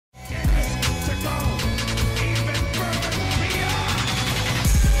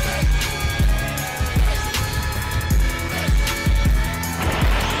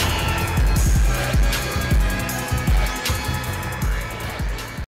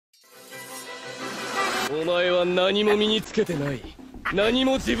お前は何も身につけてない。何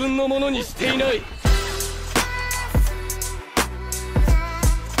も自分のものにしていない。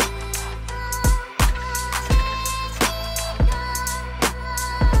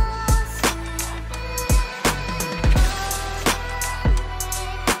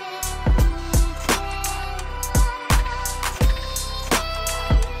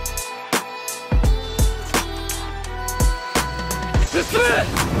進め！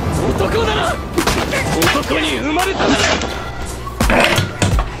男なら！男に生まれたなら！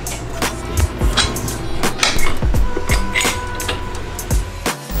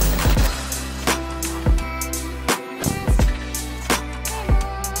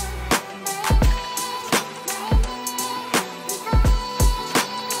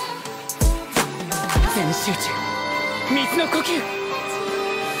全集中、水の呼吸。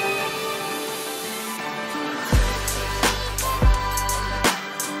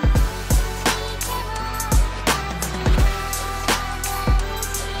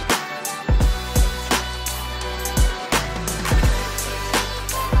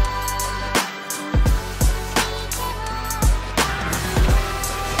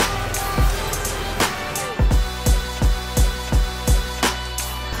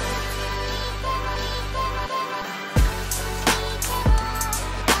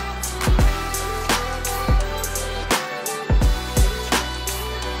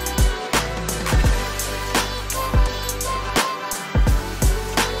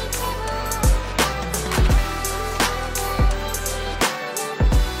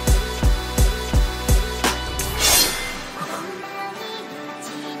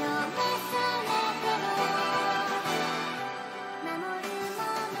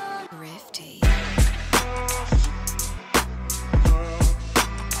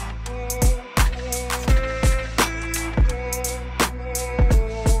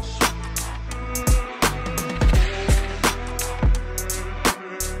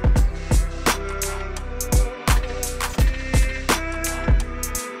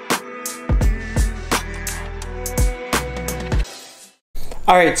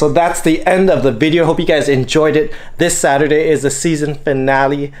Alright, so that's the end of the video. Hope you guys enjoyed it. This Saturday is the season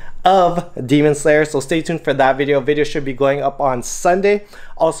finale of Demon Slayer, so stay tuned for that video. Video should be going up on Sunday.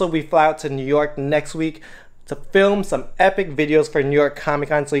 Also, we fly out to New York next week to film some epic videos for New York Comic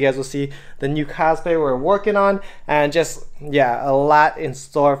Con, so you guys will see the new cosplay we're working on, and just, yeah, a lot in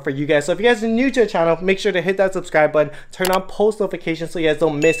store for you guys. So if you guys are new to the channel, make sure to hit that subscribe button, turn on post notifications so you guys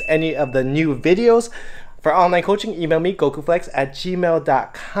don't miss any of the new videos. For online coaching, email me,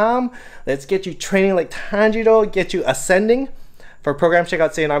 gokuflex@gmail.com. Let's get you training like Tanjiro, get you ascending. For programs, check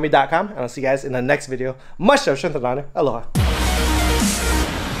out SayanArmy.com, and I'll see you guys in the next video. Much love, strength, and honor. Aloha.